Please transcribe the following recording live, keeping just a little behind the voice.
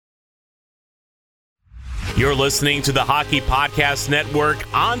You're listening to the Hockey Podcast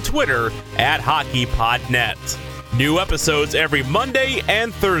Network on Twitter at HockeyPodNet. New episodes every Monday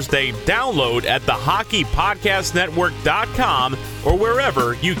and Thursday. Download at thehockeypodcastnetwork.com or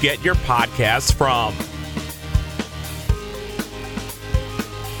wherever you get your podcasts from.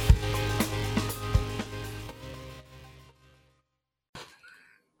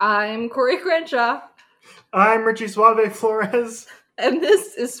 I'm Corey Crenshaw. I'm Richie Suave Flores. And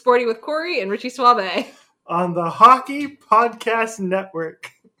this is Sporty with Corey and Richie Suave. On the Hockey Podcast Network.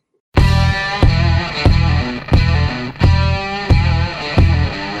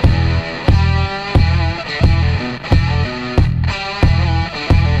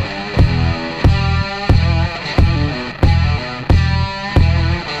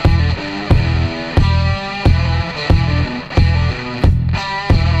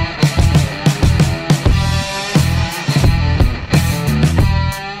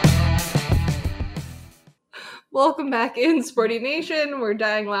 Welcome back in Sporty Nation. We're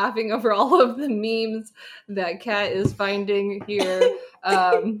dying laughing over all of the memes that Kat is finding here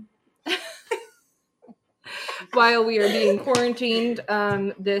while we are being quarantined.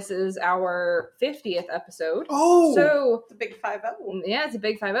 This is our 50th episode. Oh! So It's a big 5-0. Yeah, it's a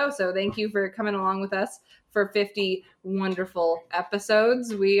big 5-0. So thank you for coming along with us for 50 wonderful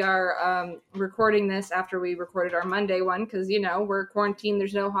episodes. We are recording this after we recorded our Monday one because, you know, we're quarantined,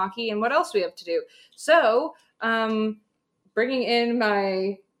 there's no hockey, and what else do we have to do? So, bringing in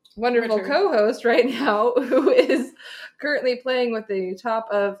my wonderful Richard. co-host right now, who is currently playing with the top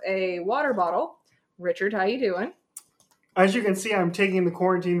of a water bottle. Richard, how you doing? As you can see, I'm taking the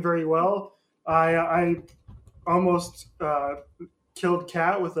quarantine very well. I almost killed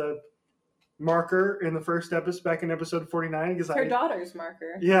Kat with a marker in the first episode, back in episode 49. Because Her daughter's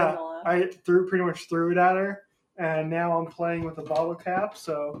marker. Yeah, Vanilla. I pretty much threw it at her, and now I'm playing with a bottle cap,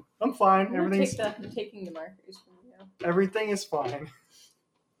 so I'm fine. I'm taking the markers from you. Everything is fine.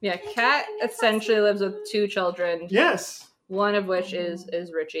 Yeah, Kat essentially lives with two children. Yes. One of which is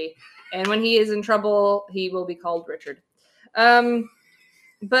Richie. And when he is in trouble, he will be called Richard.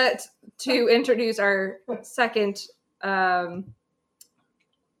 But to introduce our second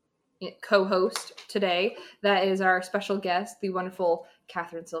co-host today, that is our special guest, the wonderful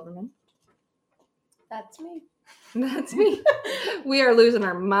Catherine Silverman. That's me. That's me. We are losing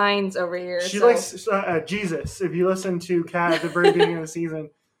our minds over here. She so. likes Jesus. If you listen to Kat at the very beginning of the season.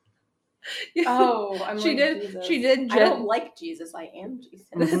 Oh, I'm She like did. Jesus. She did. I don't like Jesus. I am Jesus.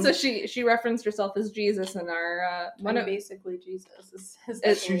 Mhm. So she referenced herself as Jesus in our I'm basically Jesus. Is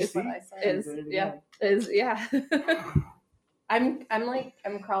She's what I say. yeah. I'm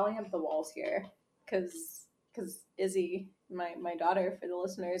crawling up the walls here because Izzy, my daughter, for the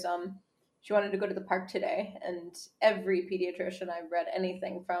listeners, she wanted to go to the park today, and every pediatrician I've read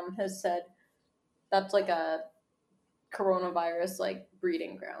anything from has said that's like a coronavirus like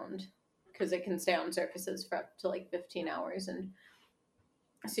breeding ground because it can stay on surfaces for up to like 15 hours, and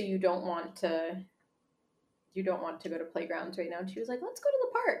so you don't want to go to playgrounds right now. And she was like, let's go to the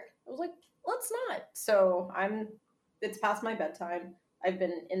park. I was like, let's not. So it's past my bedtime. I've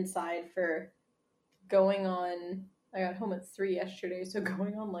been inside for going on, I got home at 3 yesterday, so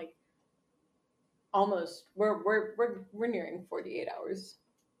going on like almost we're nearing 48 hours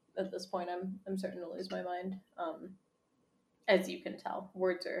at this point. I'm starting to lose my mind. As you can tell,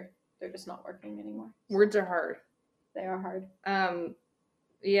 they're just not working anymore. Words are hard. They are hard.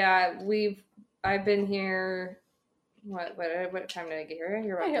 Yeah, I've been here. What time did I get here?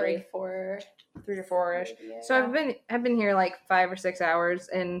 You're about 3 or 4-ish. Yeah. So I've been here like 5 or 6 hours,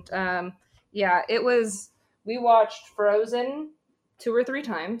 and yeah, we watched Frozen 2 or 3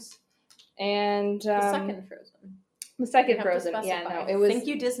 times, and the second Frozen. The second You have to Frozen. Yeah, specify. no, it was. Thank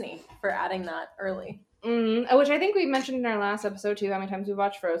you, Disney, for adding that early. Which I think we mentioned in our last episode too. How many times we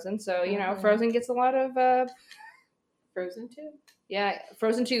watched Frozen? So you know, Frozen gets a lot of. Frozen 2. Yeah,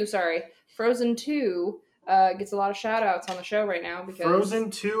 Frozen 2. Sorry, Frozen 2 gets a lot of shout outs on the show right now because Frozen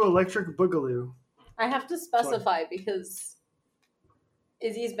 2 Electric Boogaloo. I have to specify because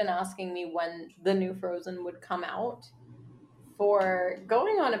Izzy's been asking me when the new Frozen would come out for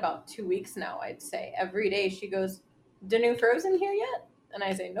going on about 2 weeks now, I'd say. Every day she goes, the new Frozen here yet? And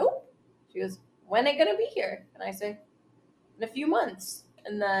I say, nope. She goes, when it gonna be here? And I say, in a few months.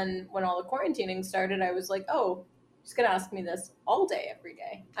 And then when all the quarantining started, I was like, oh, she's gonna ask me this all day, every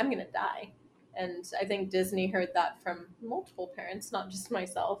day. I'm gonna die. And I think Disney heard that from multiple parents, not just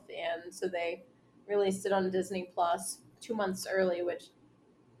myself. And so they released it on Disney Plus 2 months early, which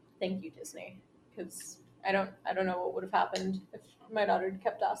thank you, Disney, because I don't know what would have happened if my daughter had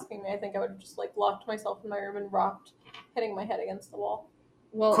kept asking me. I think I would have just like locked myself in my room and rocked, hitting my head against the wall.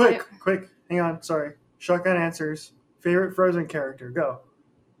 Well, Quick, hang on, sorry. Shotgun answers. Favorite Frozen character? Go.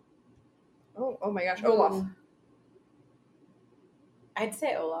 Oh my gosh, Olaf. Ooh. I'd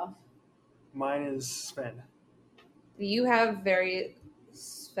say Olaf. Mine is Sven. You have very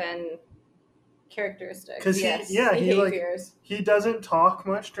Sven Characteristics. Because Yes. Behaviors. he doesn't talk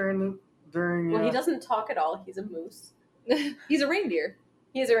much during. Well, he doesn't talk at all. He's a moose. He's a reindeer.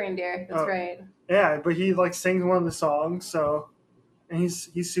 He's a reindeer. That's Oh. right. Yeah, but he like sings one of the songs, so and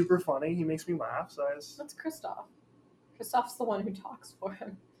he's super funny. He makes me laugh. So That's Kristoff. Kristoff's the one who talks for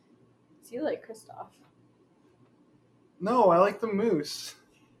him. So you like Kristoff, no, I like the moose.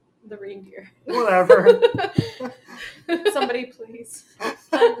 the reindeer. Whatever. Somebody please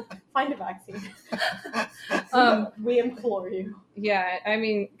find a vaccine. We implore you. Yeah, I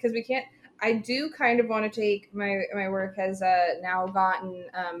mean, because we can't. I do kind of want to take my work has now gotten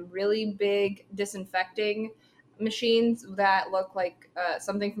really big disinfecting machines that look like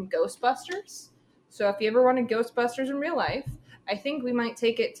something from Ghostbusters. So if you ever wanted Ghostbusters in real life, I think we might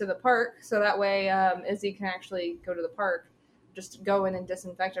take it to the park so that way Izzy can actually go to the park, just go in and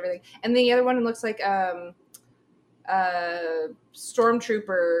disinfect everything. And the other one looks like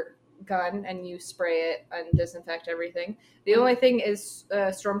stormtrooper gun, and you spray it and disinfect everything. The only thing is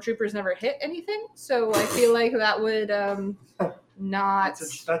stormtroopers never hit anything, so I feel like that would not.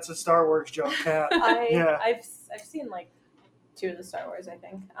 That's a Star Wars joke, Kat. I've seen like 2 of the Star Wars, I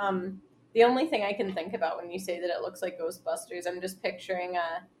think. The only thing I can think about when you say that it looks like Ghostbusters, I'm just picturing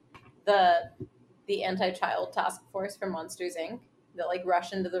the anti-child task force from Monsters Inc. that like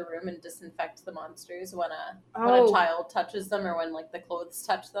rush into the room and disinfect the monsters when a child touches them or when like the clothes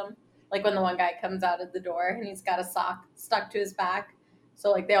touch them. Like when the one guy comes out of the door and he's got a sock stuck to his back.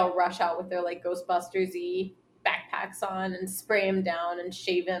 So like they all rush out with their like Ghostbusters-y backpacks on and spray him down and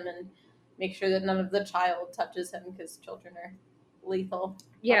shave him and make sure that none of the child touches him because children are lethal.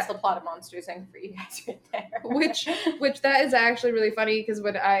 Yeah. That's the plot of Monsters Inc. for you guys right there. Which that is actually really funny because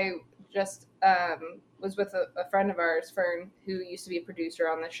when I just was with a friend of ours, Fern, who used to be a producer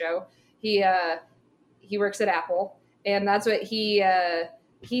on the show, he works at Apple, and that's what he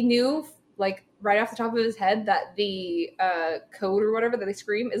knew like right off the top of his head that the code or whatever that they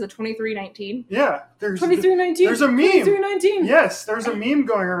scream is a 2319. Yeah, there's 2319. There's a meme. 2319. Yes, there's a meme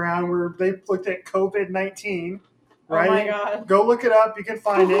going around where they looked at COVID-19. Right? Oh my god. Go look it up. You can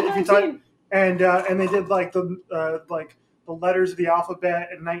find it if you type. COVID-19. And they did like the letters of the alphabet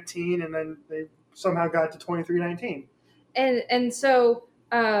and 19, and then they somehow got to 2319. And so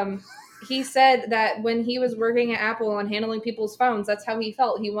he said that when he was working at Apple and handling people's phones, that's how he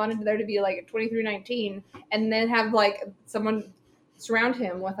felt. He wanted there to be like a 2319 and then have like someone surround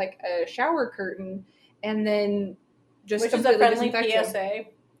him with like a shower curtain and then just which is a friendly disinfect PSA him.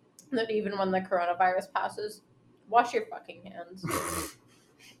 that even when the coronavirus passes, wash your fucking hands.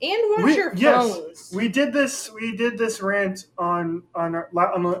 And wash your phones. We did this rant on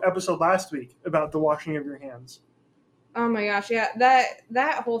the episode last week about the washing of your hands. Oh my gosh, yeah,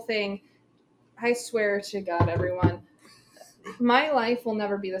 that whole thing. I swear to God, everyone, my life will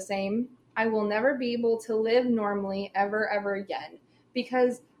never be the same. I will never be able to live normally ever again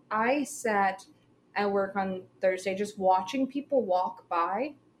because I sat at work on Thursday just watching people walk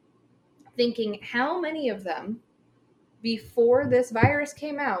by, thinking how many of them before this virus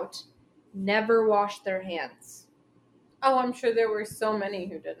came out never washed their hands. Oh, I'm sure there were so many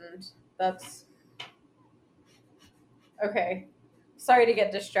who didn't. That's okay. Sorry to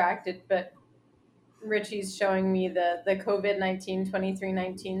get distracted, but Richie's showing me the COVID-19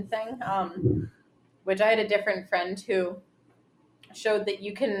 2319 thing, which I had a different friend who showed that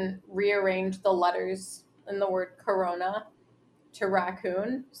you can rearrange the letters in the word corona to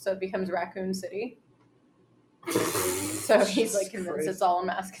raccoon, so it becomes Raccoon City. So he's like convinced it's all a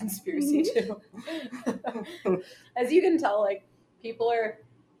mass conspiracy too. As you can tell, like people are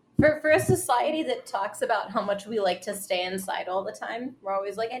for a society that talks about how much we like to stay inside all the time. We're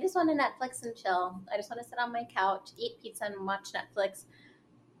always like, I just want to Netflix and chill. I just want to sit on my couch, eat pizza, and watch Netflix.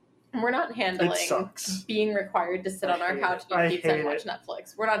 And we're not handling being required to sit on our couch, eat pizza, and watch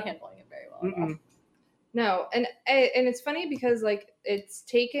Netflix. We're not handling it very well at all. No, and it's funny because like it's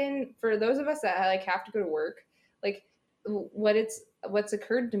taken for those of us that like have to go to work. Like what's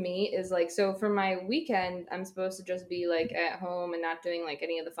occurred to me is like, so for my weekend, I'm supposed to just be like at home and not doing like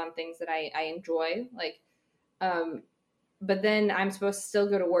any of the fun things that I enjoy. Like, but then I'm supposed to still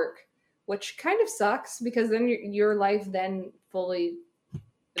go to work, which kind of sucks because then your life then fully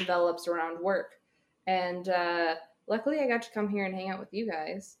envelops around work. And luckily I got to come here and hang out with you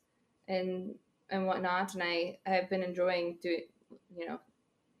guys and whatnot. And I have been enjoying doing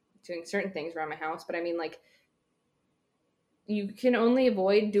certain things around my house, but I mean like, you can only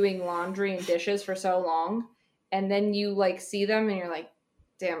avoid doing laundry and dishes for so long, and then you like see them and you're like,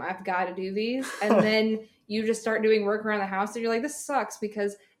 damn, I've got to do these. And then you just start doing work around the house and you're like, this sucks,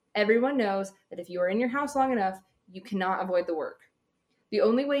 because everyone knows that if you are in your house long enough, you cannot avoid the work. The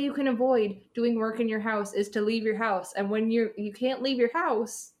only way you can avoid doing work in your house is to leave your house. And when you can't leave your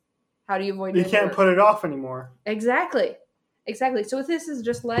house, how do you avoid You doing can't work? put it off anymore. Exactly. So this has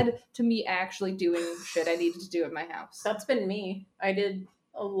just led to me actually doing shit I needed to do in my house. That's been me. I did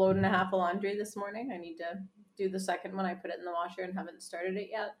a load and a half of laundry this morning. I need to do the second one. I put it in the washer and haven't started it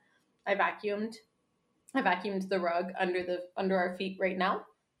yet. I vacuumed the rug under our feet right now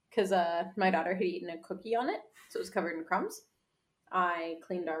because my daughter had eaten a cookie on it, so it was covered in crumbs. I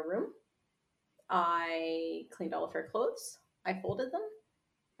cleaned our room. I cleaned all of her clothes. I folded them.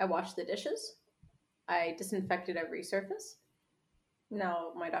 I washed the dishes. I disinfected every surface.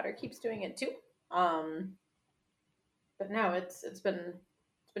 Now my daughter keeps doing it too. But no, it's been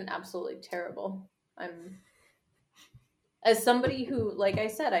absolutely terrible. I'm, as somebody who, like I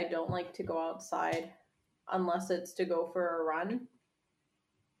said, I don't like to go outside unless it's to go for a run.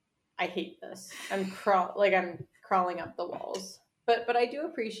 I hate this. I'm crawling up the walls. But I do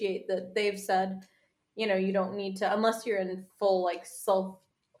appreciate that they've said, you know, you don't need to, unless you're in full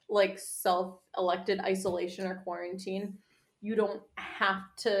self-elected isolation or quarantine, you don't have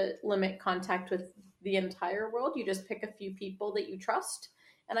to limit contact with the entire world. You just pick a few people that you trust.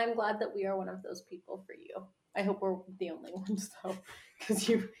 And I'm glad that we are one of those people for you. I hope we're the only ones, though, because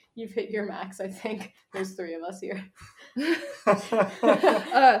you've hit your max, I think. There's 3 of us here.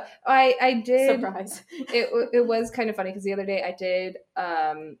 I did. Surprise. It was kind of funny because the other day I did.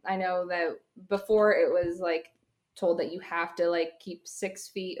 I know that before it was like told that you have to like keep 6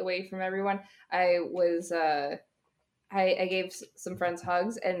 feet away from everyone. I was I gave some friends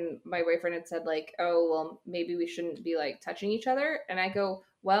hugs, and my boyfriend had said like, oh well, maybe we shouldn't be like touching each other, and I go,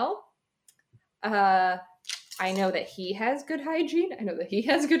 well, I know that he has good hygiene. I know that he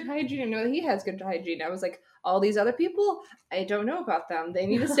has good hygiene. I know that he has good hygiene. I was like, all these other people, I don't know about them. They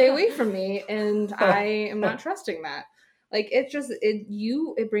need to stay away from me, and I am not trusting that. Like, it's just,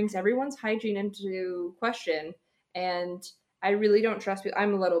 it brings everyone's hygiene into question, and I really don't trust people.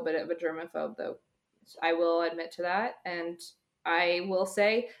 I'm a little bit of a germaphobe, though. I will admit to that, and I will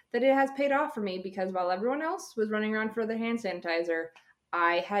say that it has paid off for me, because while everyone else was running around for their hand sanitizer,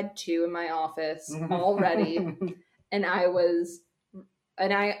 I had 2 in my office already, and I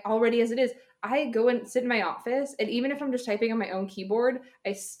already, as it is, I go and sit in my office, and even if I'm just typing on my own keyboard,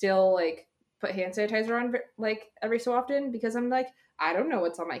 I still like put hand sanitizer on like every so often, because I'm like, I don't know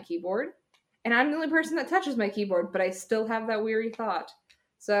what's on my keyboard, and I'm the only person that touches my keyboard, but I still have that weary thought.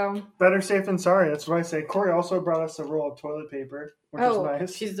 So better safe than sorry. That's what I say. Corey also brought us a roll of toilet paper, which is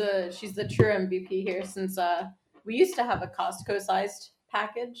nice. She's the true MVP here, since we used to have a Costco-sized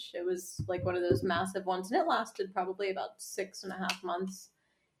package. It was like one of those massive ones, and it lasted probably about 6.5 months.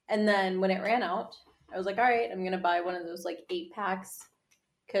 And then when it ran out, I was like, all right, I'm gonna buy one of those like 8-packs,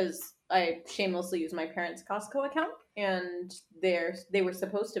 because I shamelessly use my parents' Costco account, and they were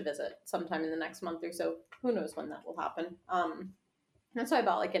supposed to visit sometime in the next month or so. Who knows when that will happen? And so I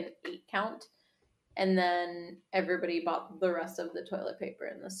bought like an 8 count, and then everybody bought the rest of the toilet paper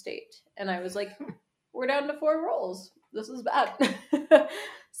in the state. And I was like, we're down to 4 rolls. This is bad.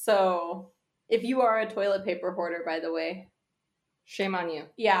 So if you are a toilet paper hoarder, by the way, shame on you.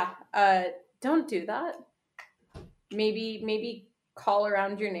 Yeah. Don't do that. Maybe call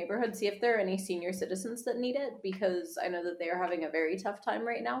around your neighborhood, see if there are any senior citizens that need it, because I know that they are having a very tough time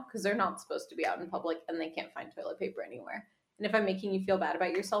right now, because they're not supposed to be out in public and they can't find toilet paper anywhere. And if I'm making you feel bad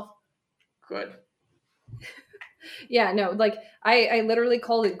about yourself, good. Yeah, no, like I literally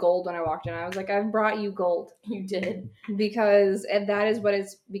called it gold when I walked in. I was like, I've brought you gold. You did. Because that is what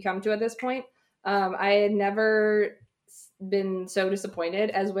it's become to at this point. I had never been so disappointed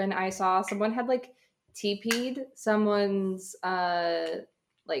as when I saw someone had like TP'd someone's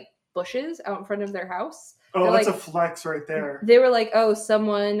like bushes out in front of their house. Oh, They're that's like, a flex right there. They were like, oh,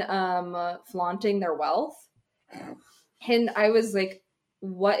 someone flaunting their wealth. And I was like,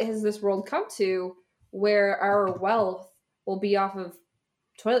 what has this world come to, where our wealth will be off of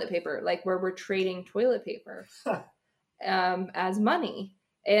toilet paper, like where we're trading toilet paper as money?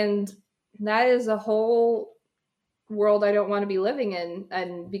 And that is a whole world I don't want to be living in.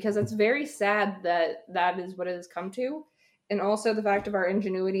 And because it's very sad that is what it has come to. And also the fact of our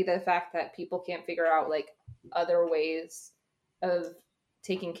ingenuity, the fact that people can't figure out like other ways of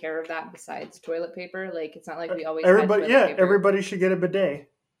taking care of that besides toilet paper. Like, it's not like we always everybody had toilet paper. Everybody should get a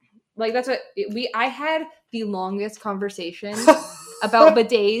bidet. Like, that's what I had the longest conversation about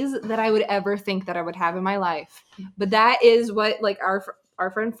bidets that I would ever think that I would have in my life. But that is what, like,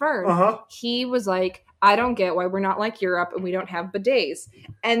 our friend Fern, he was like, I don't get why we're not like Europe and we don't have bidets.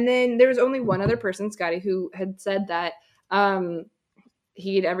 And then there was only one other person, Scotty, who had said that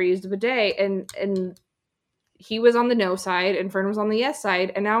he'd ever used a bidet, and he was on the no side and Fern was on the yes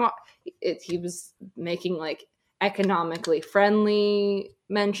side. And now he was making like economically friendly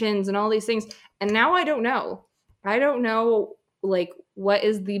mentions and all these things. And now I don't know. I don't know, like, what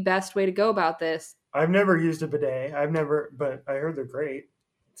is the best way to go about this. I've never used a bidet. But I heard they're great.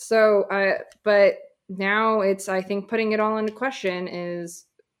 So, but now it's, I think, putting it all into question is,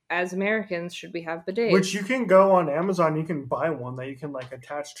 as Americans, should we have bidets? Which you can go on Amazon, you can buy one that you can like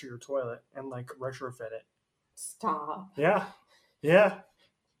attach to your toilet and like retrofit it. Stop. Yeah.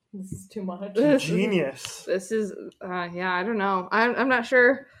 This is too much. Genius. This is, yeah, I don't know. I'm not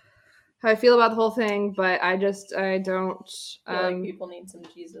sure how I feel about the whole thing, but I don't. I feel like people need some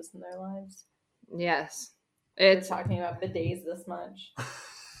Jesus in their lives. Yes. We're talking about bidets this much.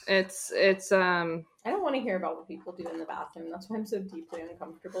 It's I don't want to hear about what people do in the bathroom. That's why I'm so deeply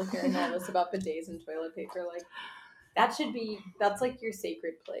uncomfortable hearing all this about bidets and toilet paper. Like, that's like your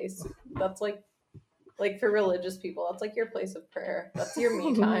sacred place. That's like for religious people, that's like your place of prayer. That's your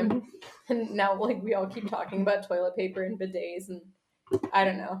me time. And now, like, we all keep talking about toilet paper and bidets, and I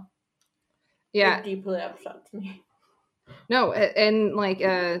don't know. Yeah. It deeply upsets me. No, and like,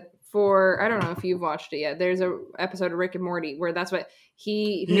 I don't know if you've watched it yet. There's a episode of Rick and Morty where that's what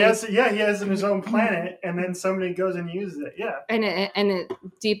he has in his own planet, and then somebody goes and uses it. Yeah, and it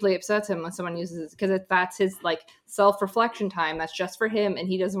deeply upsets him when someone uses it because that's his like self-reflection time. That's just for him, and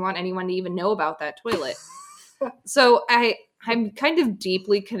he doesn't want anyone to even know about that toilet. So I'm kind of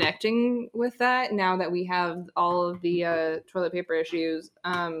deeply connecting with that now that we have all of the toilet paper issues.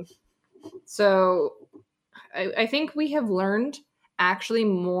 So I think we have learned actually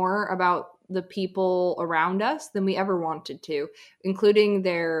more about the people around us than we ever wanted to, including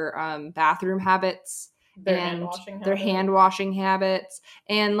their bathroom habits, their hand washing habits,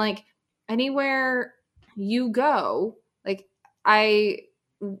 and like anywhere you go, like I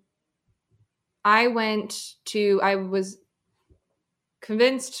was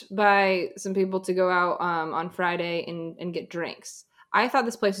convinced by some people to go out on Friday and get drinks. I thought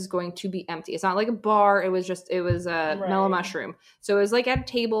this place was going to be empty. It's not like a bar. It was a Mellow Mushroom. So it was like at a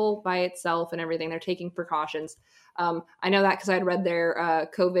table by itself and everything. They're taking precautions. I know that because I'd read their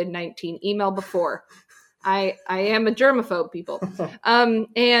COVID-19 email before. I am a germaphobe, people.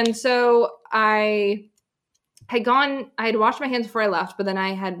 And so I had washed my hands before I left, but then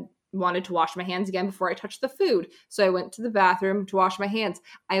I had wanted to wash my hands again before I touched the food. So I went to the bathroom to wash my hands.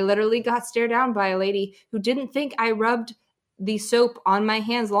 I literally got stared down by a lady who didn't think I rubbed the soap on my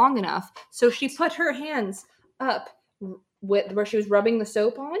hands long enough. So she put her hands up with where she was rubbing the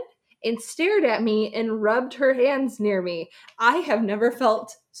soap on and stared at me and rubbed her hands near me. I have never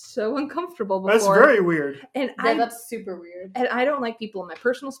felt so uncomfortable before. That's very weird. And that's super weird. And I don't like people in my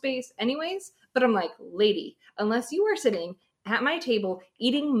personal space anyways, but I'm like, lady, unless you are sitting at my table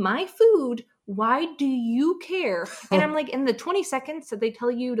eating my food, why do you care? And I'm like, in the 20 seconds that they tell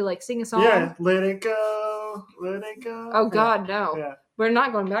you to like sing a song. Yeah, let it go, let it go. Oh God, no. Yeah. We're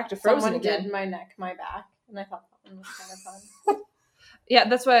not going back to Frozen Someone again. did my neck, my back, and I thought that one was kind of fun. Yeah,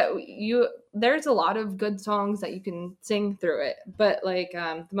 that's what there's a lot of good songs that you can sing through it, but like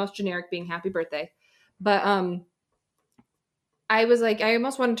the most generic being Happy Birthday. But I was like, I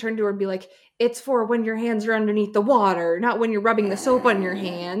almost want to turn to her and be like, it's for when your hands are underneath the water, not when you're rubbing the soap on your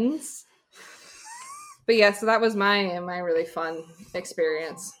hands. But yeah, so that was my really fun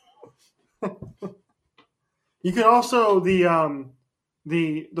experience. You can also the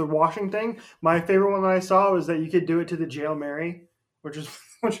washing thing. My favorite one that I saw was that you could do it to the Jail Mary, which was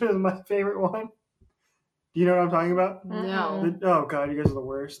my favorite one. Do you know what I'm talking about? No. Oh God, you guys are the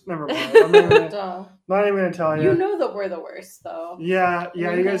worst. Never mind. I'm not even gonna tell you. You know that we're the worst, though. Yeah.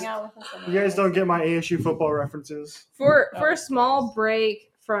 You guys don't get my ASU football references. For a small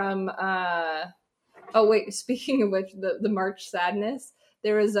break from speaking of which, the March Sadness,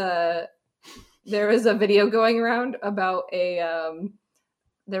 there was a video going around about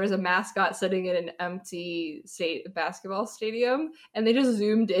there was a mascot sitting in an empty basketball stadium, and they just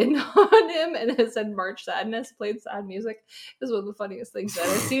zoomed in on him, and it said March Sadness, played sad music. It was one of the funniest things that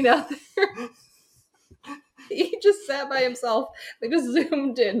I've seen out there. He just sat by himself. They just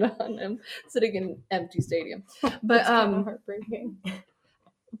zoomed in on him sitting in an empty stadium. But kind of heartbreaking.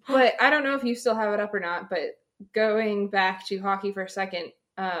 But I don't know if you still have it up or not, but going back to hockey for a second,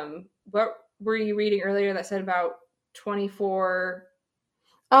 what were you reading earlier that said about 24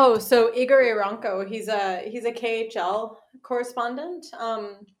 Oh, so Igor Iranko, he's a KHL correspondent.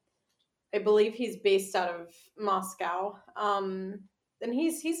 I believe he's based out of Moscow. And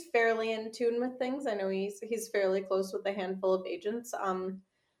he's fairly in tune with things. I know he's fairly close with a handful of agents.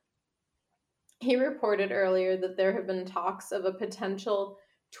 He reported earlier that there have been talks of a potential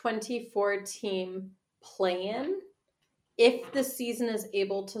 24-team play-in if the season is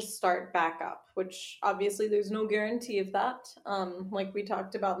able to start back up, which obviously there's no guarantee of that. Like we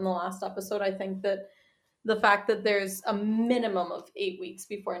talked about in the last episode, I think that the fact that there's a minimum of 8 weeks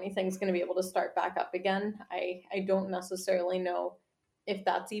before anything's going to be able to start back up again, I don't necessarily know if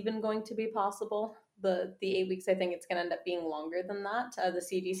that's even going to be possible. The 8 weeks, I think it's going to end up being longer than that. The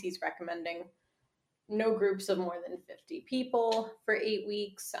CDC is recommending no groups of more than 50 people for 8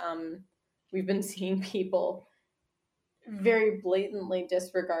 weeks. We've been seeing people very blatantly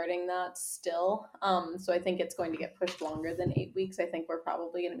disregarding that still. So I think it's going to get pushed longer than 8 weeks. I think we're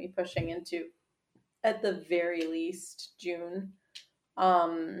probably going to be pushing into, at the very least, June.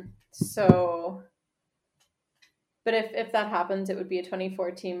 So, but if that happens, it would be a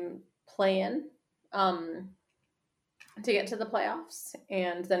 24-team play-in to get to the playoffs,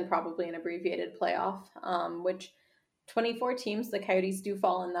 and then probably an abbreviated playoff, which 24 teams, the Coyotes do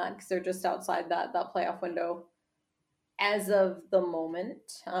fall in that because they're just outside that playoff window as of the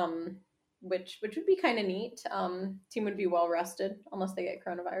moment, which would be kind of neat. Team would be well rested unless they get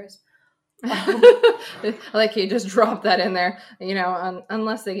coronavirus. I like you just dropped that in there,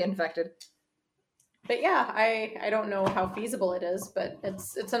 unless they get infected. But yeah, I don't know how feasible it is, but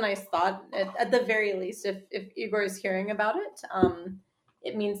it's a nice thought. At the very least, if Igor is hearing about it,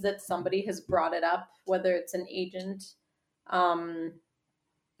 it means that somebody has brought it up, whether it's an agent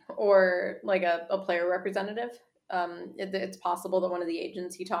or like a player representative. It's possible that one of the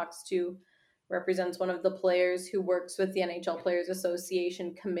agents he talks to represents one of the players who works with the NHL Players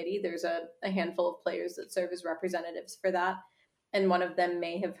Association committee. There's a handful of players that serve as representatives for that, and one of them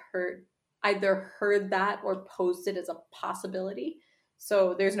may have either heard that or posed it as a possibility.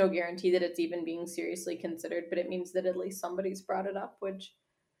 So there's no guarantee that it's even being seriously considered, but it means that at least somebody's brought it up, which,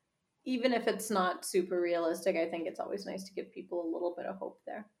 even if it's not super realistic, I think it's always nice to give people a little bit of hope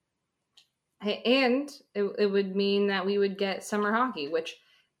there. And it would mean that we would get summer hockey, which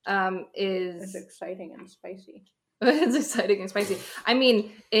is exciting and spicy. It's exciting and spicy. I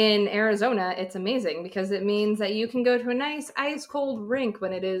mean, in Arizona, it's amazing because it means that you can go to a nice ice cold rink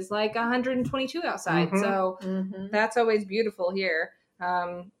when it is like 122 outside. Mm-hmm. So that's always beautiful here.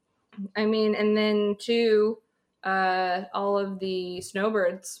 I mean, and then too, all of the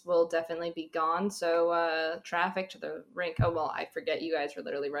snowbirds will definitely be gone. So traffic to the rink. Oh, well, I forget you guys are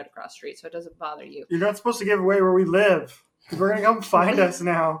literally right across the street, so it doesn't bother you. You're not supposed to give away where we live. We're going to come find us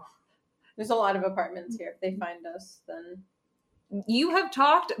now. There's a lot of apartments here. If they find us, then... You have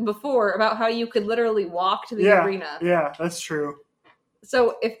talked before about how you could literally walk to the arena. Yeah, that's true.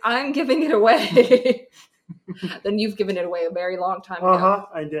 So if I'm giving it away, then you've given it away a very long time ago.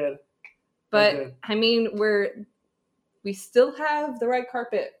 I did. But, I mean, we still have the right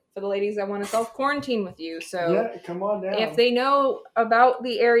carpet for the ladies that want to self-quarantine with you. So yeah, come on down. If they know about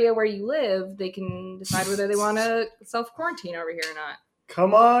the area where you live, they can decide whether they want to self-quarantine over here or not.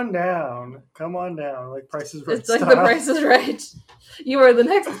 Come on down. Like Price is Right. It's like the Price is Right. You are the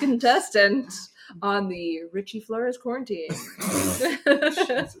next contestant on the Richie Flores quarantine.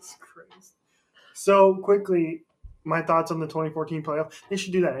 Jesus Christ. So quickly, my thoughts on the 2014 playoff. They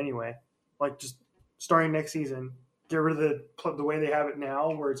should do that anyway. Like just starting next season, get rid of the way they have it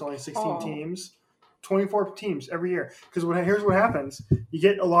now, where it's only 16 teams. 24 teams every year. Because here's what happens. You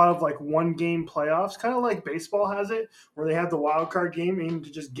get a lot of like one-game playoffs, kind of like baseball has it, where they have the wild card game aiming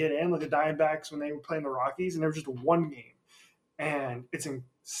to just get in, like the Diamondbacks when they were playing the Rockies, and there was just one game. And it's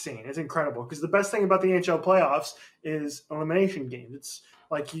insane. It's incredible. Because the best thing about the NHL playoffs is elimination games. It's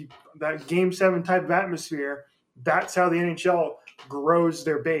like that Game 7 type of atmosphere. That's how the NHL grows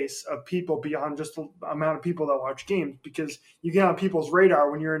their base of people beyond just the amount of people that watch games, because you get on people's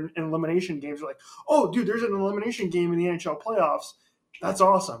radar when you're in elimination games. You're like, oh, dude, there's an elimination game in the NHL playoffs. That's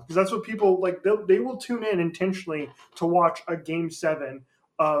awesome, because that's what people like. They will tune in intentionally to watch a Game 7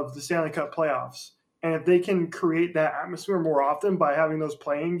 of the Stanley Cup playoffs. And if they can create that atmosphere more often by having those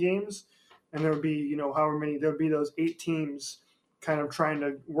playing games, and there would be, however many, there would be those 8 teams kind of trying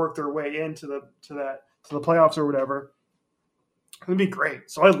to work their way into the playoffs or whatever. It'd be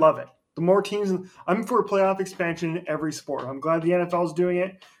great. So I love it. The more teams, I'm for playoff expansion in every sport. I'm glad the NFL is doing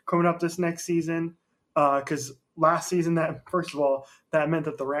it coming up this next season. Because last season, that meant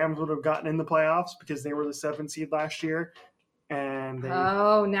that the Rams would have gotten in the playoffs because they were the 7th seed last year. And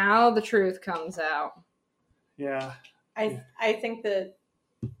now the truth comes out. Yeah. I think that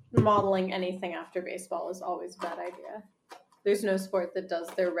modeling anything after baseball is always a bad idea. There's no sport that does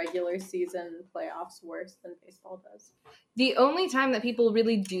their regular season playoffs worse than baseball does. The only time that people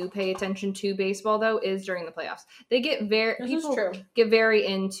really do pay attention to baseball, though, is during the playoffs. They get people get very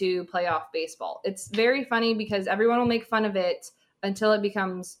into playoff baseball. It's very funny because everyone will make fun of it until it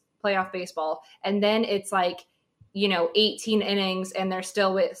becomes playoff baseball, and then it's like 18 innings, and they're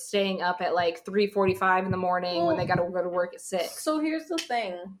still staying up at like 3:45 in the morning when they got to go to work at 6. So here's the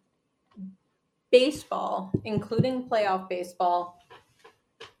thing. Baseball, including playoff baseball,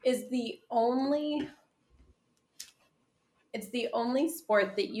 is the only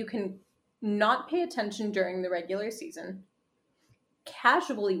sport that you can not pay attention during the regular season,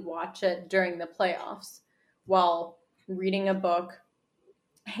 casually watch it during the playoffs while reading a book,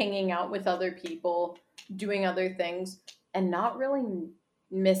 hanging out with other people, doing other things, and not really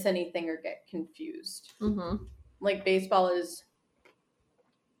miss anything or get confused. Mm-hmm. Like, baseball is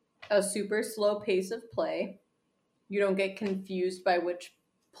a super slow pace of play. You don't get confused by which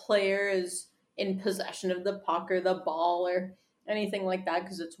player is in possession of the puck or the ball or anything like that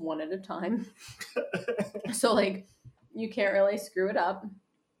because it's one at a time. So, like, you can't really screw it up.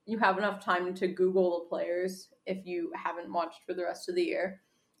 You have enough time to Google the players if you haven't watched for the rest of the year.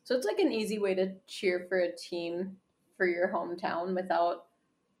 So it's like an easy way to cheer for a team for your hometown without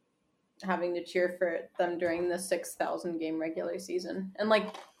having to cheer for them during the 6,000 game regular season.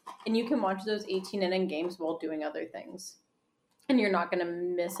 And you can watch those 18-inning games while doing other things. And you're not going to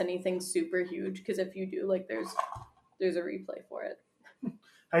miss anything super huge because if you do, like, there's a replay for it.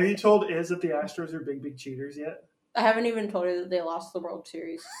 Have you told Iz that the Astros are big cheaters yet? I haven't even told her that they lost the World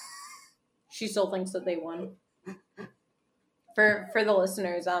Series. She still thinks that they won. For the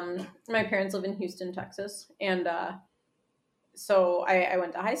listeners, my parents live in Houston, Texas, and so I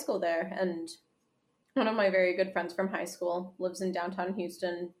went to high school there, and one of my very good friends from high school lives in downtown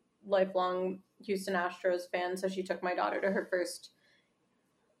Houston, lifelong Houston Astros fan, so she took my daughter to her first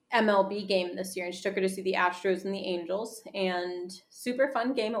MLB game this year, and she took her to see the Astros and the Angels, and super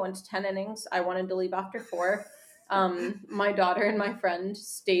fun game. It went to 10 innings. I wanted to leave after 4. My daughter and my friend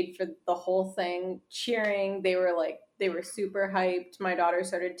stayed for the whole thing, cheering. They were super hyped. My daughter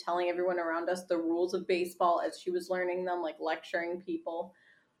started telling everyone around us the rules of baseball as she was learning them, like lecturing people.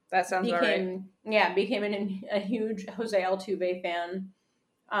 That sounds all right. Yeah, became a huge Jose Altuve fan.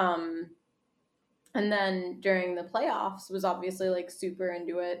 And then during the playoffs was obviously like super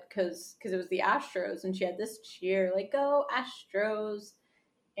into it because it was the Astros, and she had this cheer like, "Go Astros,"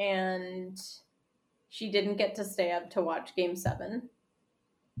 and she didn't get to stay up to watch Game 7.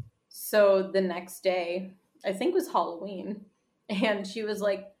 So the next day, I think was Halloween, and she was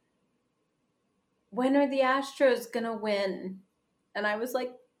like, "When are the Astros gonna win?" And I was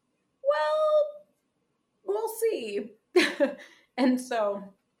like, "Well, we'll see." And so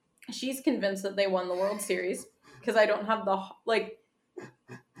she's convinced that they won the World Series because I don't have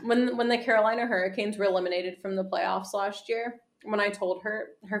when the Carolina Hurricanes were eliminated from the playoffs last year. When I told her,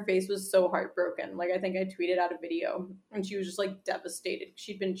 her face was so heartbroken. Like, I think I tweeted out a video, and she was just like devastated.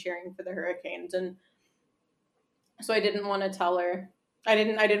 She'd been cheering for the Hurricanes, and so I didn't want to tell her. I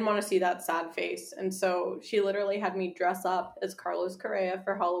didn't want to see that sad face, and so she literally had me dress up as Carlos Correa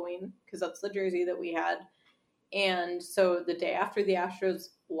for Halloween because that's the jersey that we had. And so the day after the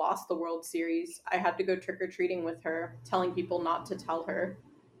Astros lost the World Series, I had to go trick-or-treating with her, telling people not to tell her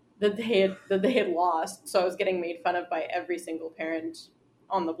that they had lost. So I was getting made fun of by every single parent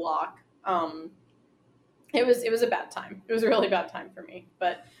on the block. It was a bad time. It was a really bad time for me.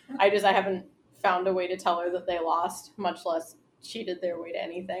 But I haven't found a way to tell her that they lost, much less cheated their way to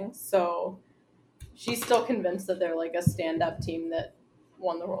anything. So she's still convinced that they're like a stand-up team that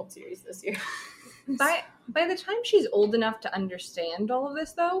won the World Series this year. By the time she's old enough to understand all of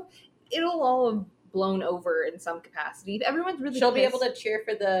this, though, it'll all have blown over in some capacity. Everyone's really She'll be able to cheer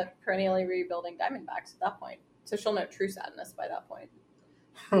for the perennially rebuilding Diamondbacks at that point. So she'll know true sadness by that point.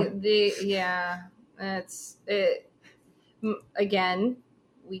 That's it. Again,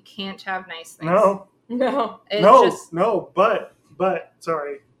 we can't have nice things. But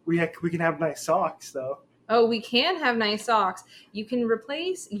sorry, we can have nice socks though. Oh, we can have nice socks. You can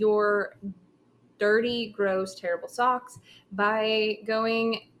replace your dirty, gross, terrible socks by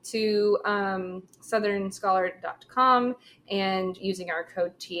going to southernscholar.com and using our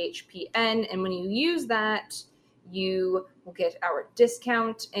code THPN. And when you use that, you will get our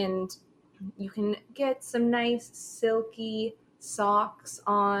discount, and you can get some nice silky socks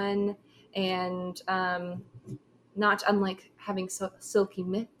on, and not unlike having silky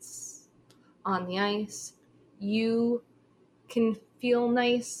mitts on the ice, you can feel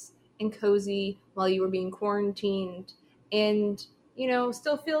nice and cozy while you were being quarantined. And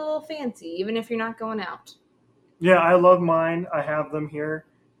still feel a little fancy, even if you're not going out. Yeah, I love mine. I have them here.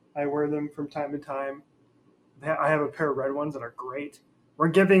 I wear them from time to time. I have a pair of red ones that are great. We're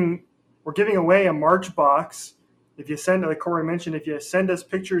giving away a March box. If you send, like Corey mentioned, if you send us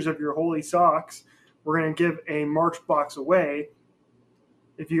pictures of your holy socks, we're going to give a March box away.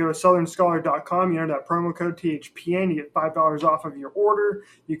 If you go to southernscholar.com, you enter that promo code THPN, you get $5 off of your order.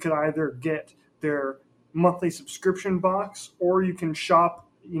 You could either get their monthly subscription box, or you can shop,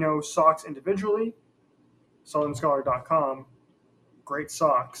 socks individually. southernscholar.com. Great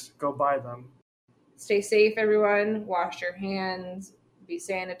socks. Go buy them. Stay safe, everyone. Wash your hands. Be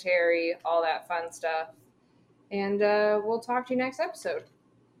sanitary. All that fun stuff. And we'll talk to you next episode.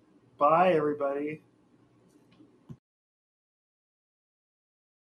 Bye, everybody.